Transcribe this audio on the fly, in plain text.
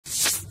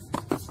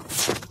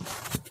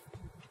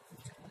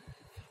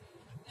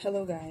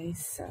Hello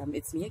guys,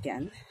 it's me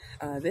again.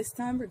 This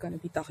time we're going to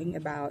be talking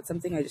about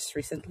something I just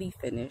recently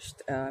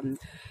finished.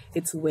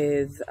 It's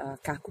with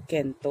Kaku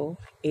Kento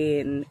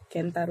in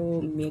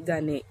Kentaro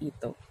Megane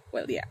Ito.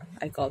 Well, yeah,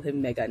 I call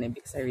him Megane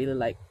because I really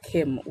like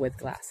him with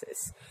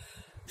glasses,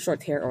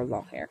 short hair or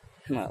long hair.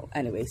 Well,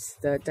 anyways,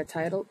 the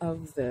title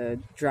of the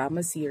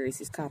drama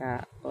series is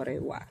Kara Ore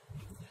Wa.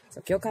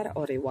 So Kyou Kara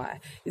Ore Wa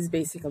is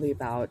basically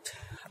about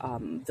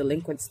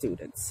delinquent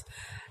students.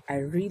 I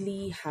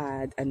really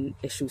had an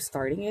issue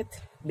starting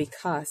it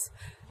because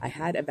I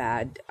had a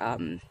bad, I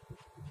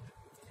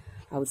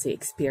would say,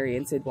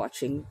 experience with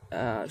watching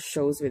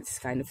shows with this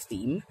kind of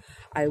theme.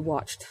 I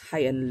watched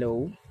High and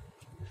Low,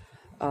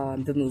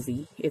 the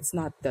movie. It's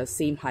not the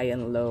same High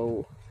and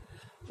Low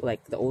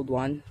like the old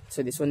one,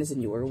 so this one is a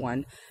newer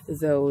one.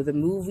 Though the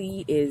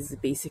movie is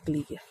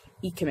basically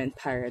Ikemen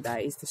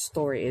Paradise, the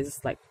story is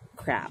like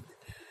crap.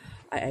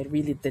 I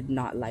really did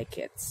not like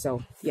it.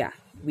 So yeah,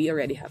 we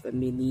already have a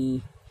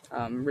mini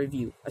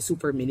review, a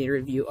super mini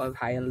review of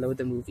High and Low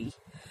the movie.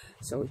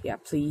 So yeah,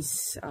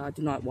 please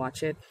do not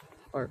watch it,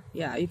 or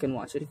yeah, you can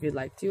watch it if you'd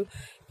like to,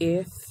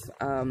 if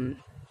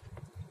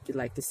you'd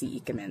like to see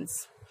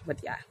Ikemens. But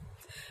yeah,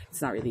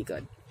 it's not really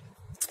good.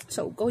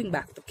 So going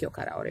back to Kyou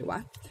Kara Ore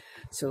Wa,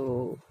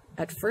 so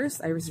at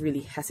first I was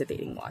really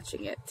hesitating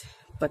watching it,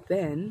 but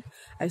then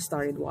I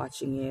started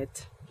watching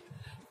it,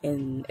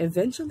 and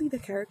eventually the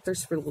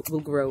characters will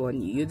grow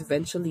on you. You'd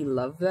eventually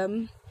love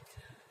them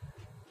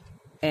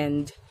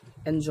and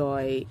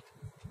enjoy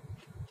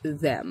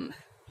them.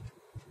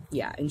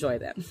 Yeah, enjoy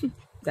them.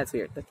 That's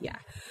weird, but yeah.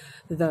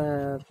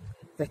 The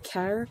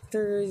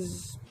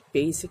characters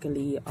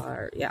basically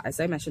are, yeah, as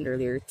I mentioned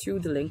earlier, two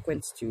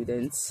delinquent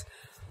students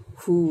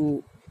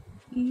who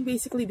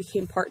basically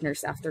became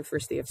partners after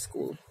first day of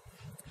school.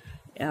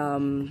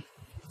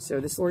 So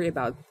the story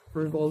about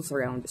revolves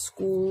around the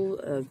school,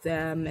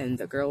 them and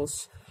the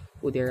girls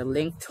who they're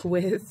linked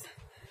with.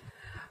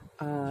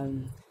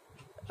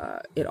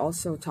 It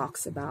also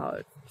talks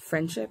about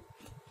friendship.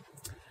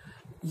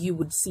 You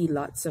would see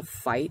lots of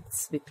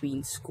fights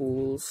between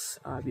schools.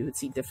 You would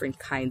see different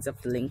kinds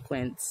of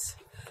delinquents,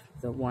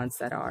 the ones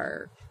that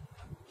are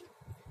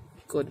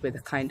good with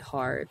a kind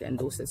heart and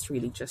those that's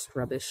really just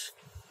rubbish.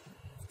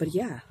 But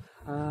yeah,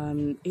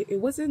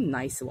 it was a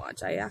nice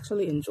watch. I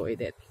actually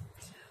enjoyed it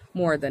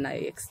more than I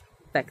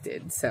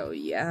expected. So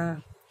yeah,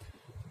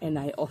 and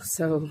I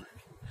also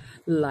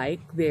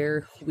like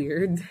their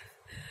weird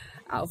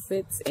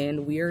outfits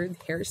and weird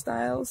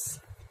hairstyles.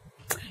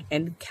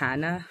 And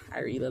Kanna, I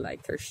really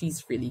liked her.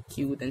 She's really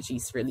cute and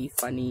she's really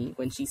funny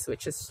when she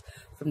switches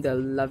from the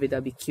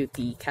lovey-dovey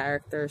cutie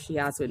character she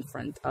has in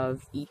front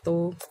of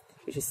Ito,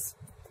 which is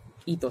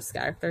Ito's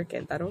character,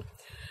 Kentaro,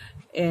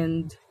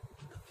 and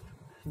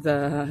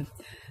the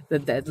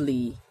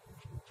deadly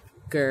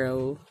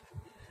girl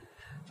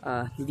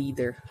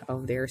leader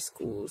of their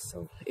school.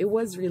 So it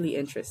was really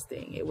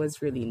interesting. It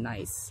was really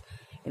nice,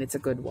 and it's a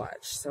good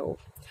watch. So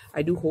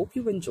I do hope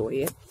you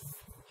enjoy it.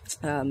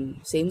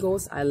 Same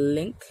goes, I'll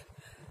link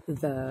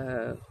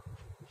on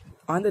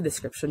the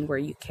description where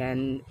you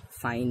can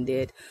find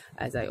it.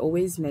 As I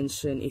always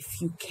mention, if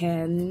you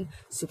can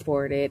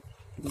support it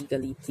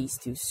legally, please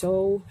do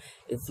so.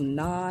 If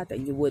not,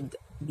 and you would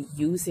be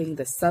using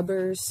the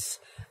subbers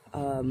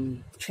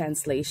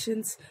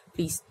translations,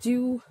 please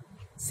do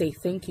say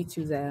thank you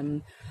to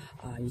them.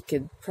 You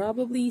could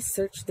probably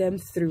search them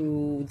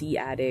through the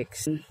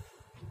addicts.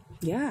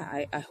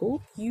 Yeah, I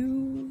hope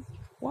you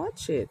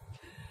watch it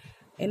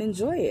and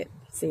enjoy it,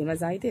 same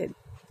as I did.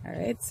 All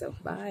right, so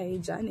bye,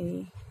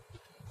 Johnny.